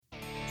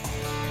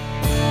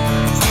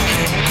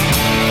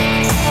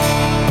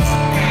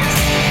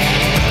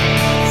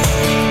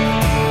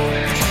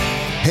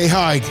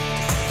Hi.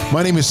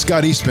 My name is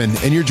Scott Eastman,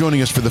 and you're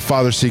joining us for the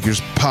Father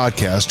Seekers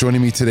podcast. Joining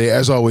me today,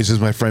 as always, is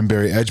my friend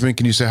Barry Edgman.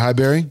 Can you say hi,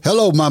 Barry?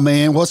 Hello, my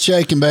man. What's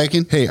shaking,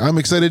 bacon? Hey, I'm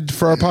excited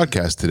for our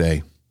podcast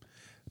today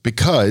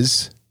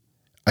because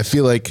I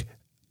feel like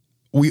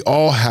we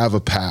all have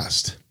a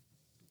past,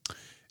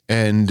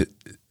 and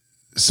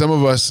some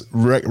of us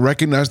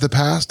recognize the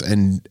past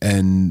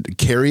and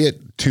carry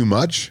it too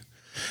much,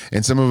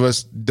 and some of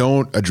us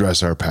don't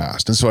address our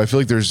past. And so I feel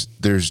like there's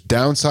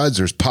downsides,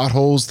 there's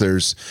potholes,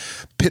 there's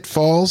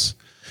pitfalls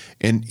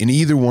in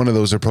either one of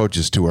those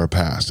approaches to our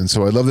past. And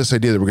so I love this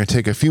idea that we're going to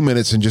take a few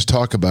minutes and just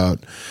talk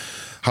about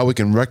how we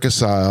can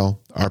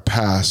reconcile our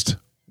past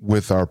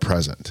with our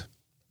present.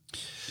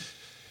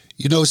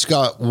 You know,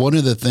 Scott, one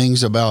of the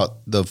things about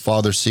the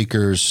Father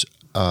Seekers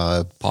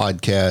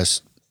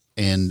podcast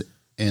and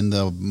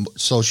the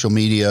social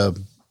media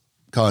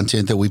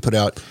content that we put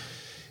out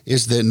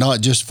is that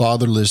not just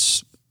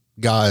fatherless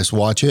guys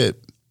watch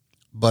it,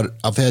 but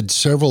I've had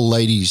several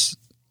ladies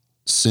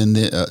send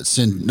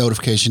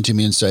notification to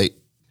me and say,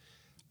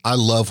 I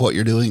love what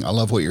you're doing. I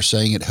love what you're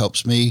saying. It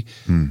helps me,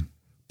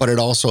 but it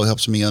also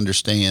helps me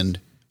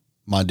understand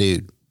my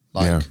dude,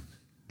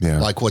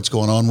 like what's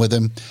going on with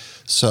him.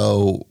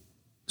 So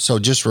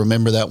just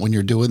remember that when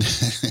you're doing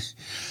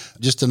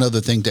just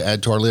another thing to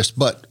add to our list,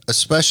 but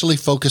especially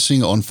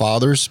focusing on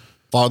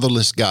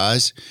fatherless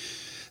guys,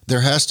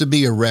 there has to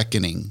be a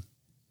reckoning.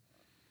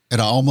 And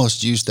I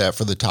almost used that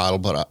for the title,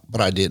 but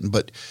I didn't.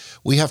 But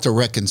we have to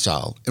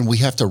reconcile, and we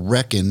have to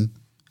reckon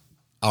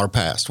our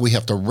past. We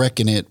have to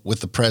reckon it with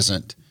the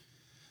present,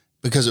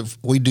 because if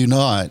we do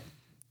not,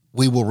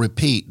 we will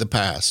repeat the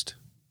past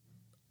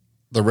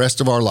the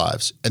rest of our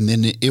lives, and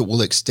then it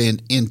will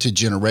extend into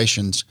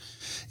generations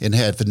and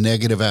have a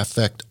negative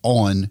effect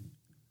on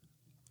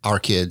our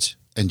kids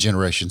and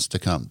generations to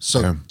come.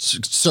 So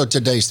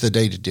today's the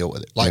day to deal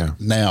with it.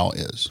 Now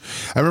is.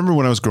 I remember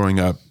when I was growing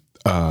up,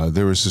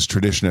 there was this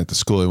tradition at the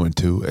school I went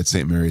to at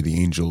St. Mary the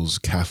Angels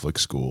Catholic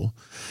School.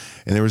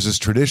 And there was this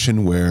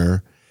tradition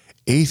where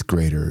 8th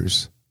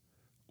graders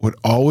would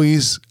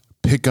always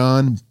pick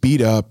on,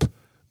 beat up,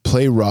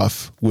 play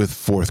rough with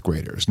 4th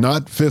graders.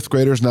 Not 5th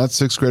graders, not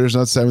 6th graders,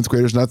 not 7th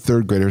graders, not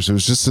 3rd graders. It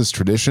was just this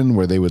tradition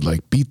where they would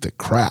like beat the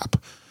crap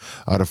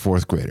out of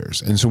 4th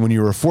graders. And so when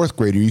you were a 4th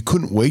grader, you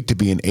couldn't wait to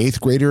be an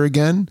 8th grader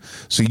again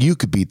so you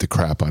could beat the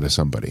crap out of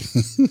somebody.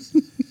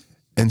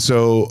 And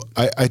so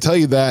I tell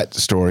you that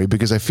story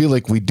because I feel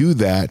like we do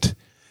that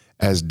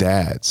as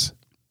dads,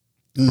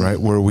 right?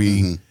 Where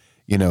we,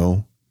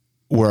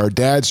 where our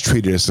dads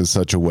treated us in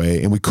such a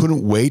way, and we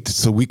couldn't wait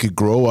so we could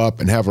grow up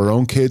and have our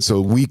own kids so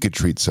we could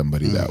treat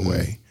somebody that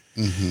way.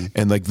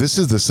 And like, this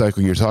is the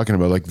cycle you're talking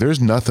about. Like, there's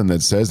nothing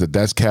that says that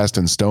that's cast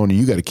in stone, and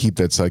you got to keep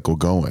that cycle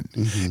going,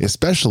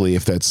 especially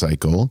if that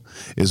cycle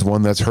is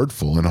one that's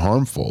hurtful and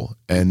harmful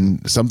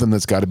and something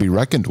that's got to be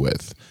reckoned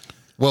with.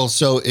 Well,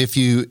 so if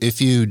you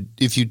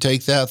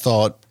take that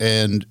thought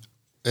and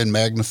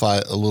magnify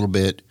it a little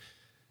bit,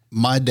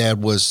 my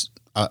dad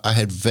I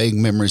had vague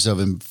memories of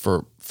him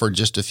for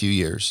just a few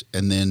years,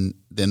 and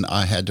then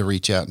I had to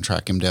reach out and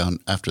track him down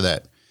after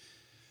that.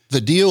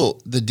 The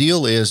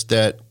deal is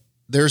that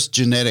there's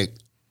genetic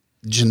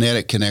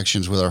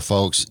connections with our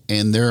folks,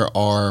 and there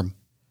are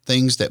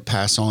things that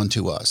pass on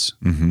to us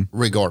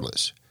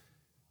regardless.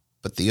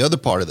 But the other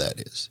part of that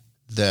is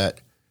that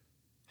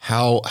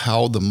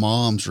how the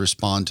moms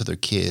respond to their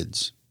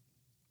kids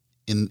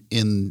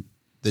in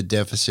the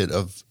deficit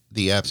of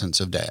the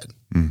absence of dad,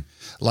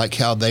 like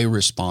how they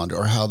respond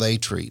or how they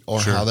treat or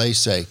how they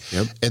say,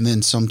 and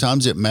then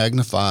sometimes it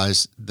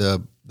magnifies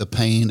the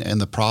pain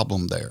and the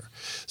problem there.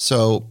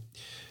 So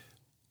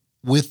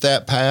with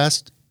that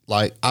past,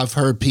 like I've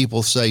heard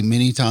people say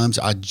many times,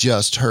 I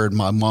just heard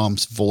my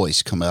mom's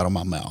voice come out of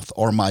my mouth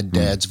or my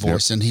dad's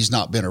voice, and he's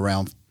not been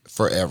around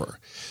forever.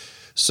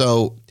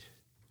 So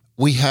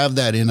we have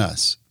that in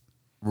us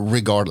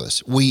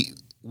regardless. We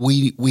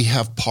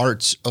have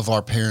parts of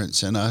our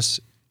parents in us.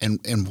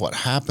 And what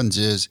happens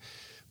is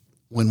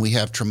when we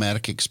have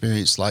traumatic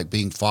experience like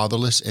being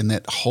fatherless, and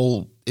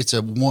it's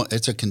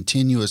a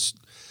continuous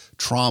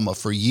trauma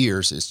for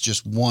years. It's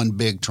just one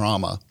big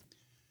trauma.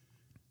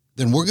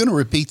 Then we're going to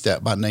repeat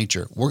that by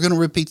nature. We're going to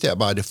repeat that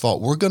by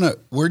default.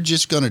 We're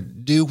just going to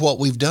do what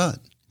we've done.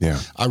 Yeah.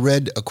 I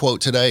read a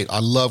quote today. I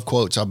love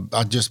quotes.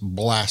 I just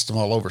blast them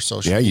all over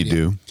social media. Yeah, you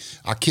do.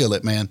 I kill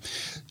it, man.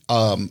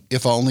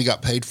 If I only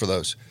got paid for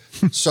those.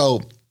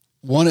 So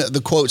one of the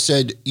quotes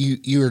said,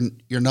 "You're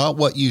not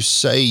what you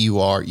say you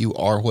are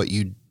what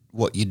you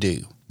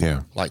do."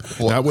 Yeah.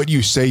 Not what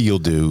you say you'll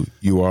do.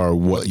 You are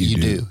what you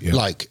do. Yeah.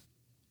 Like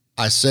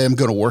I say, I'm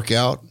going to work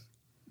out,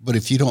 but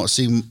if you don't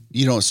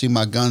see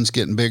my guns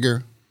getting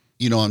bigger,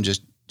 I'm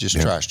just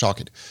trash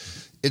talking.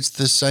 It's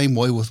the same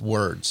way with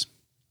words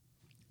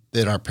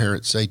that our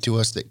parents say to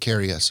us that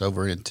carry us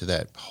over into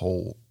that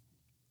whole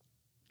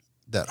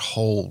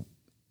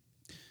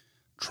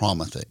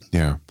trauma thing.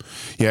 Yeah.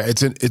 Yeah.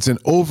 It's an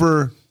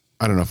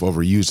I don't know if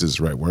overused is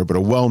the right word, but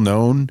a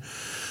well-known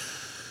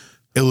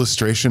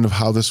illustration of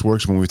how this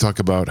works when we talk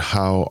about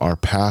how our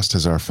past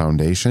is our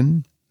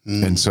foundation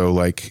And so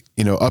like,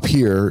 up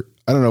here,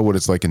 I don't know what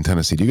it's like in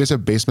Tennessee. Do you guys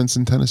have basements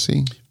in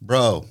Tennessee?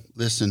 Bro,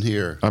 listen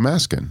here. I'm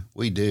asking.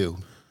 We do.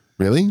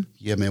 Really?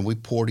 Yeah, man, we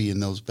party in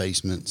those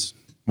basements.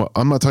 Well,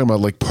 I'm not talking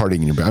about like partying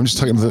in your bed. I'm just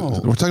talking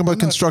about, we're talking about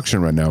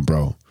construction right now,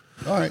 bro.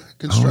 All right,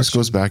 construction. Oh, this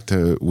goes back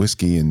to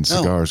whiskey and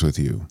cigars with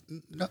you.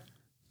 No,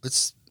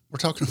 we're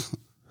talking about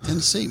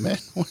Tennessee, man.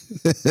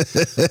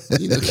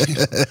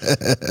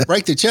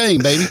 Break the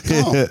chain, baby.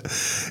 Come on.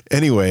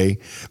 Anyway,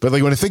 but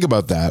like when I think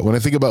about that, when I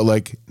think about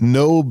like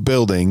no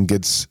building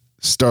gets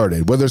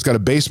started, whether it's got a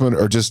basement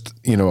or just,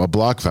 a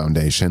block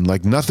foundation,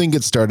 like nothing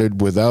gets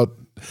started without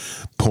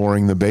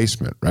pouring the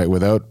basement, right?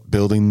 Without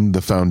building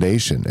the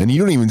foundation. And you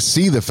don't even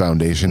see the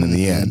foundation in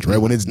the end, right?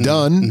 When it's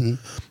done,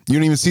 you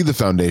don't even see the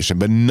foundation,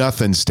 but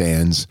nothing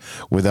stands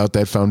without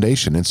that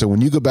foundation. And so when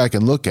you go back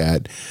and look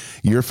at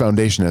your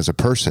foundation as a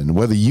person,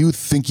 whether you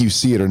think you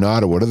see it or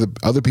not, or whether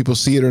other people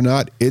see it or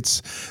not,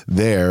 it's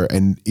there.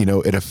 And,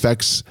 it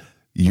affects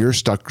your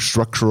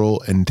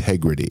structural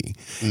integrity.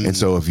 And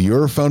so if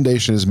your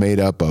foundation is made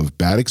up of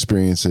bad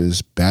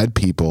experiences, bad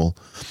people,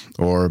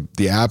 or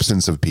the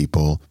absence of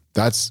people,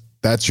 that's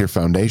your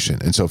foundation.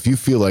 And so if you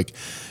feel like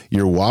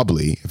you're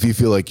wobbly, if you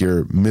feel like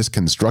you're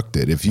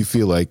misconstructed, if you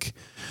feel like,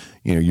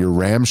 you're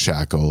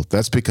ramshackle,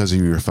 that's because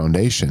of your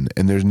foundation.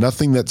 And there's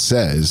nothing that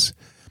says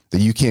that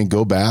you can't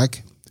go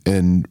back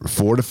and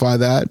fortify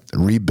that,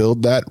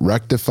 rebuild that,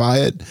 rectify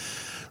it,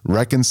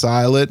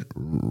 reconcile it,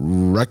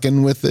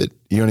 reckon with it.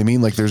 You know what I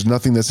mean? Like there's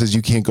nothing that says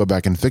you can't go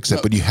back and fix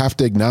it, but you have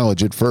to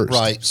acknowledge it first.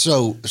 Right.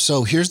 So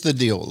here's the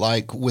deal.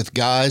 Like with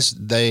guys,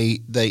 they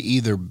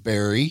either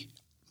bury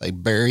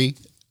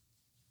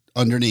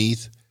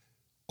underneath,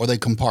 or they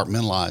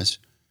compartmentalize,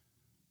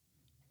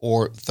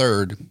 or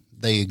third,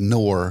 they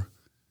ignore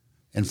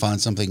and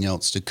find something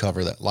else to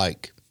cover that.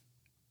 Like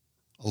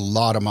a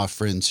lot of my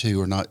friends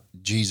who are not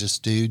Jesus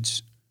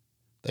dudes,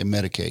 they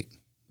medicate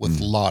with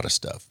a lot of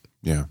stuff.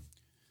 Yeah.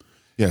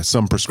 Yeah.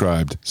 Some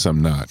prescribed,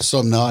 some not.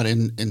 Some not,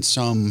 and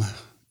some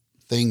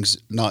things,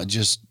 not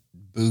just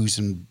booze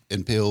and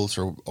pills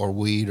or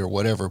weed or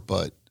whatever,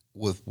 but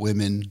with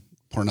women,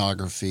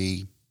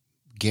 pornography,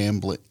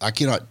 gambling. I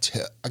cannot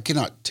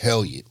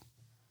tell you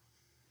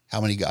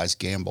how many guys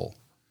gamble.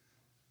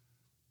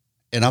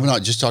 And I'm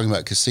not just talking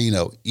about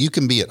casino. You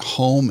can be at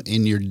home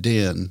in your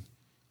den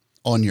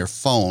on your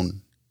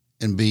phone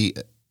and be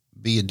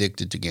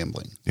addicted to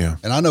gambling. Yeah.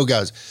 And I know a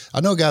guy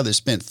that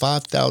spent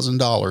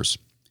 $5,000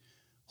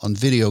 on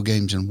video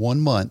games in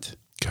 1 month.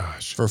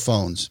 Gosh. For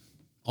phones.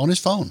 On his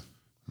phone.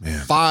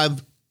 Man.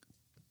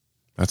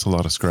 That's a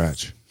lot of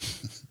scratch.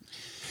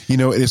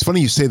 It's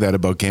funny you say that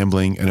about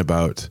gambling and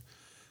about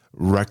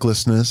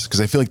recklessness,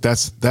 because I feel like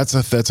that's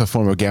a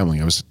form of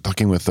gambling. I was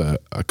talking with a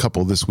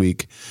couple this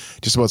week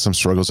just about some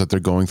struggles that they're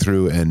going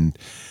through, and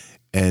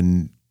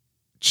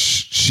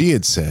she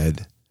had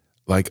said,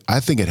 like, I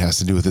think it has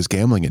to do with his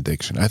gambling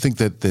addiction. I think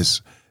that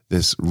this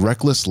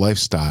reckless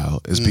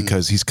lifestyle is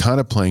because he's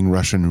kind of playing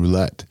Russian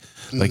roulette.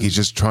 Like he's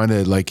just trying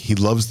to, like, he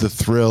loves the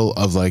thrill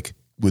of like,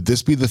 would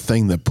this be the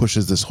thing that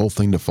pushes this whole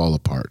thing to fall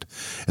apart?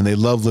 And they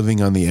love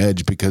living on the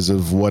edge because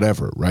of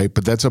whatever, right?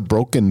 But that's a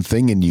broken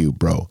thing in you,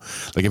 bro.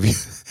 Like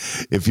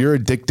if you're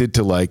addicted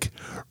to like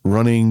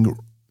running,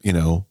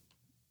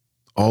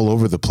 all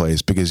over the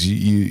place because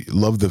you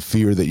love the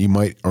fear that you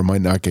might or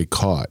might not get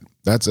caught,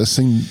 that's a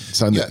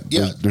sign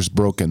that there's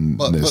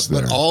brokenness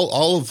there. But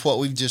all of what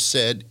we've just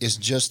said is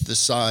just the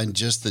sign,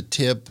 just the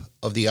tip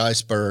of the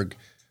iceberg,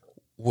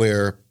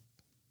 where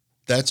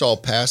that's all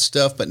past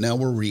stuff, but now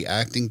we're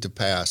reacting to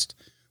past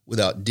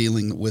without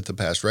dealing with the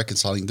past,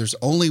 reconciling. There's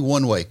only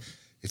one way.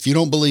 If you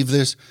don't believe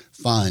this,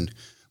 fine.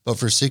 But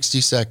for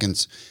 60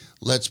 seconds,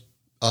 let's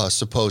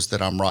suppose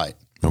that I'm right.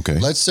 Okay.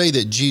 Let's say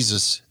that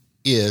Jesus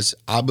is,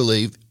 I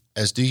believe,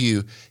 as do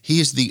you, he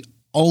is the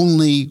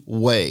only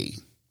way,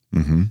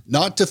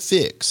 not to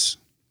fix,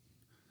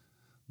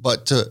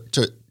 but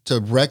to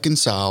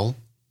reconcile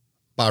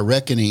by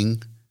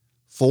reckoning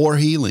for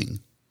healing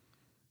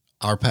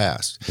our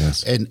past.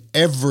 Yes. And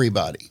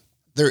everybody,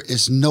 there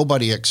is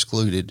nobody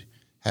excluded,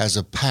 has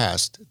a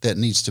past that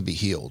needs to be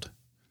healed.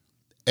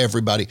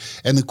 Everybody.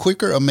 And the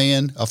quicker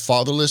a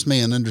fatherless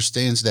man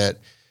understands that,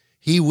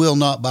 he will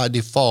not by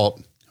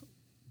default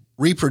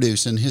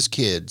reproduce in his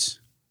kids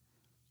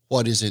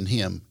what is in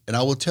him. And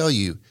I will tell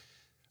you,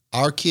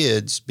 our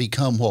kids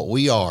become what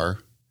we are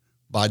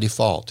by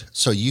default.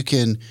 So you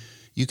can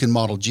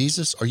model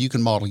Jesus or you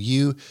can model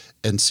you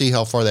and see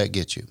how far that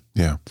gets you.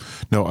 Yeah.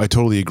 No, I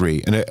totally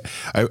agree. And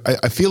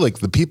I feel like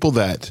the people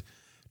that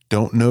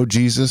don't know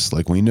Jesus,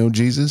 like we know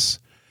Jesus,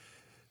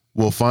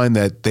 will find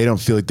that they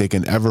don't feel like they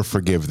can ever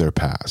forgive their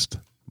past,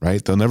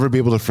 right? They'll never be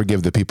able to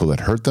forgive the people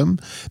that hurt them.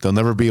 They'll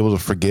never be able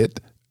to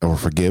forget or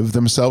forgive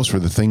themselves for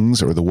the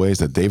things or the ways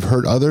that they've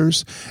hurt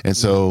others. And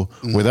so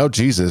without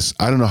Jesus,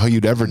 I don't know how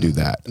you'd ever do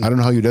that. I don't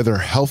know how you'd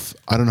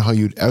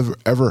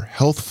ever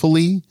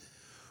healthfully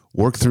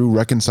work through,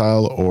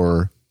 reconcile,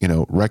 or,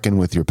 reckon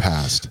with your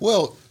past.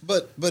 Well,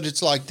 but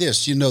it's like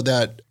this,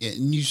 that,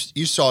 and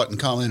you saw it and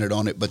commented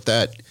on it, but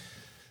that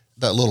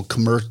that little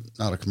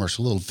not a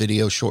commercial, little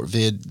video, short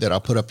vid that I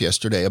put up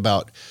yesterday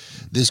about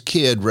this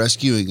kid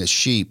rescuing a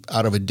sheep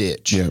out of a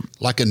ditch,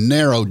 like a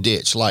narrow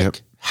ditch.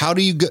 Like, how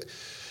do you go?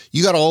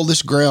 You got all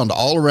this ground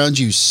all around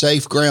you,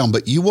 safe ground,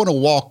 but you want to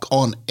walk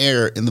on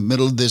air in the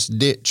middle of this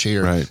ditch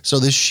here. Right. So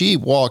this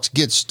sheep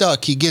gets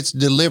stuck. He gets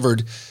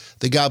delivered.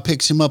 The guy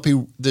picks him up.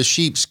 The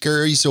sheep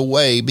scurries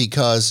away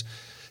because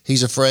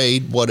he's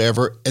afraid,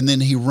 whatever. And then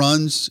he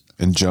runs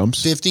and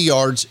jumps 50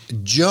 yards,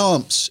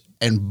 jumps,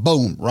 and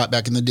boom, right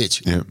back in the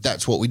ditch. Yeah.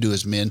 That's what we do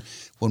as men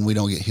when we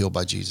don't get healed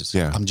by Jesus.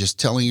 Yeah. I'm just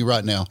telling you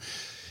right now,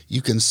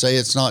 you can say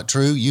it's not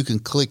true. You can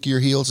click your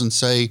heels and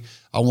say,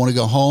 I want to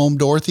go home,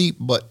 Dorothy,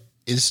 but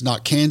it's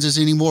not Kansas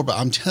anymore. But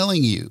I'm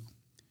telling you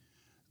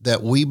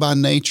that we by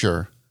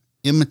nature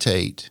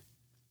imitate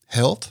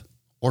health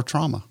or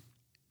trauma.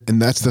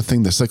 And that's the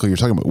thing, the cycle you're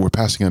talking about, we're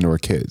passing on to our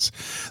kids.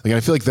 Like,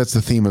 I feel like that's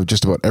the theme of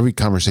just about every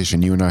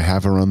conversation you and I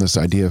have around this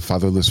idea of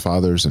fatherless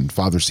fathers and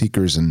father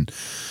seekers and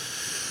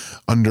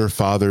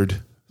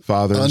underfathered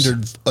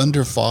fathers.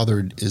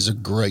 Underfathered is a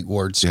great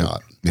word,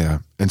 Scott. Yeah.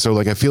 And so,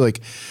 like, I feel like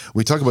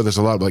we talk about this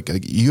a lot, like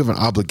you have an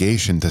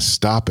obligation to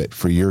stop it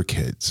for your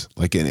kids.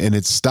 Like, and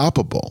it's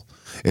stoppable.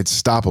 It's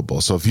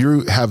stoppable. So if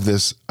you have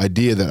this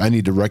idea that I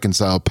need to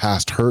reconcile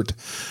past hurt,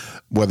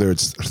 whether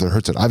it's the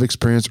hurts that I've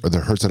experienced or the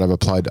hurts that I've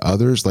applied to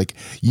others, like,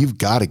 you've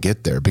got to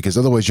get there, because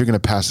otherwise you're going to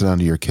pass it on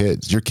to your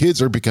kids. Your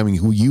kids are becoming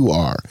who you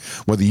are,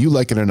 whether you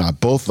like it or not,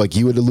 both, like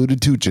you had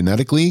alluded to,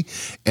 genetically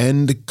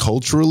and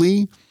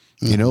culturally.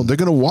 You know, they're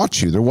going to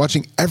watch you. They're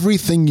watching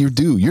everything you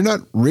do. You're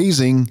not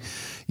raising,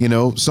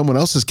 someone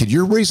else's kid.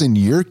 You're raising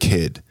your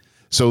kid.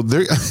 So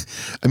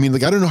I mean,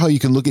 like, I don't know how you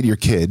can look at your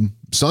kid,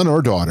 son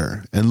or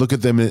daughter, and look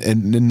at them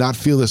and not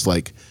feel this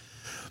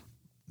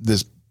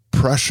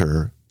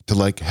pressure to,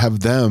 like,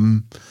 have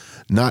them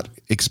not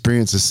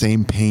experience the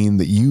same pain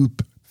that you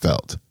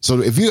felt.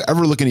 So if you're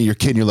ever looking at your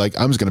kid and you're like,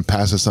 I'm just going to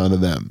pass this on to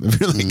them. If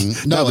you're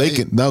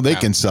like, they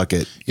can suck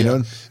it. You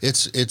know,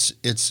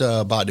 it's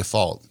by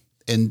default.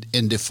 And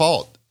in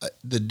default,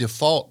 the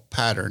default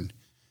pattern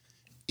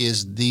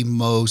is the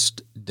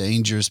most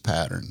dangerous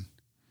pattern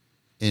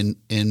in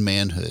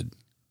manhood.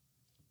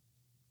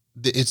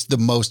 It's the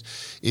most,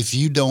 if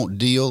you don't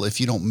deal, if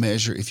you don't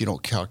measure, if you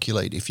don't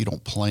calculate, if you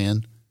don't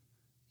plan,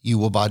 you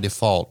will by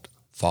default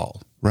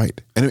fall.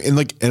 Right. And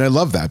I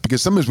love that,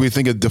 because sometimes we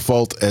think of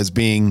default as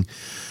being,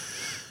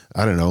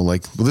 I don't know,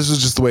 like, well, this is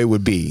just the way it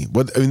would be.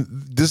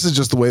 This is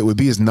just the way it would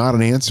be is not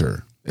an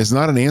answer. It's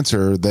not an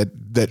answer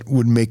that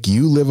would make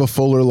you live a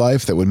fuller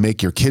life, that would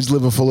make your kids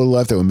live a fuller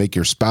life, that would make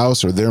your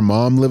spouse or their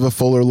mom live a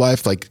fuller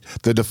life. Like,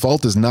 the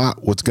default is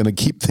not what's going to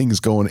keep things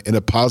going in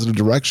a positive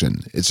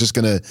direction. It's just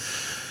going to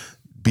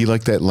be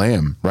like that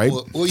lamb, right?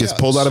 Gets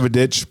pulled out of a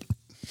ditch.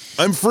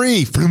 I'm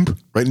free.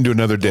 Right into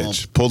another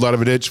ditch. Pulled out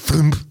of a ditch.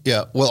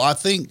 Yeah. Well, I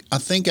think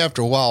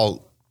after a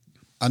while,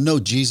 I know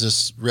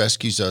Jesus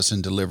rescues us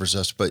and delivers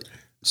us, but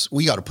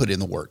we got to put in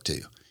the work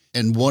too.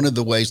 And one of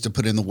the ways to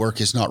put in the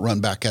work is not run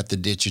back at the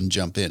ditch and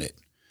jump in it.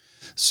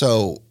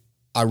 So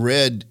I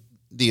read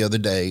the other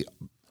day,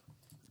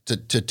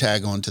 to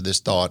tag on to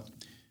this thought,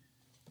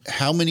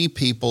 how many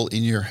people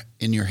in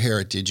your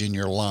heritage, in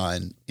your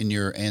line, in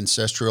your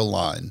ancestral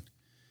line,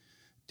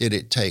 did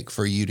it take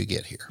for you to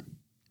get here?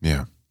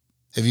 Yeah.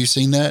 Have you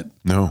seen that?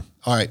 No.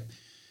 All right.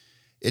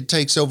 It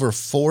takes over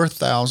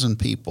 4,000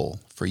 people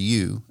for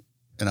you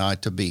and I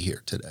to be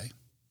here today.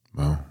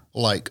 Wow.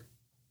 Like,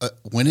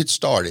 when it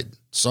started,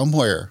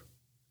 somewhere,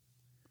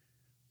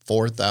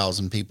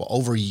 4,000 people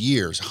over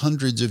years,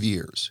 hundreds of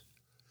years.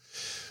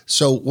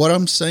 So what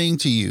I'm saying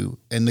to you,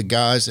 and the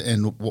guys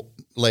and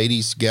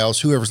ladies, gals,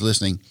 whoever's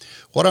listening,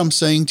 what I'm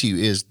saying to you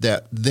is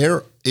that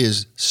there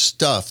is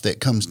stuff that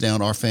comes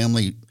down our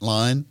family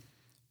line.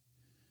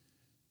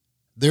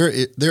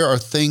 There are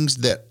things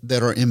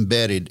that are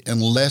embedded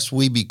unless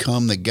we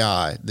become the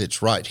guy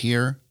that's right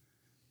here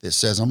that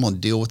says, I'm going to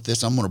deal with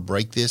this, I'm going to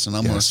break this, and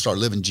I'm going to start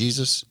living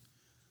Jesus.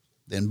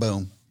 Then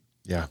boom.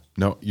 Yeah,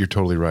 no, you're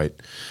totally right.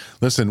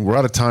 Listen, we're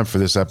out of time for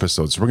this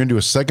episode. So we're going to do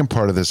a second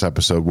part of this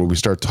episode where we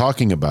start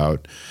talking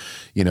about,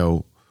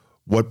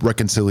 what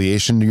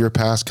reconciliation to your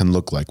past can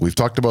look like. We've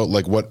talked about,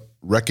 like, what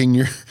wrecking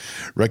your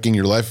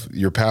life,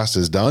 your past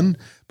has done,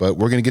 but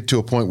we're going to get to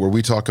a point where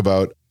we talk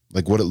about,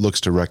 like, what it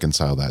looks to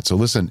reconcile that. So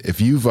listen, if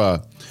you've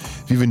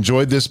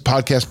enjoyed this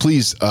podcast,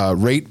 please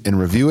rate and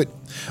review it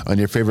on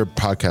your favorite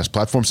podcast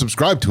platform.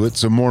 Subscribe to it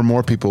so more and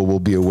more people will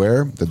be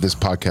aware that this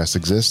podcast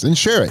exists, and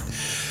share it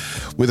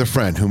with a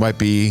friend who might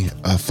be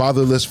a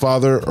fatherless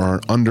father or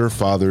an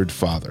underfathered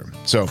father.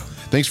 So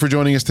thanks for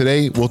joining us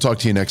today. We'll talk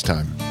to you next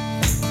time.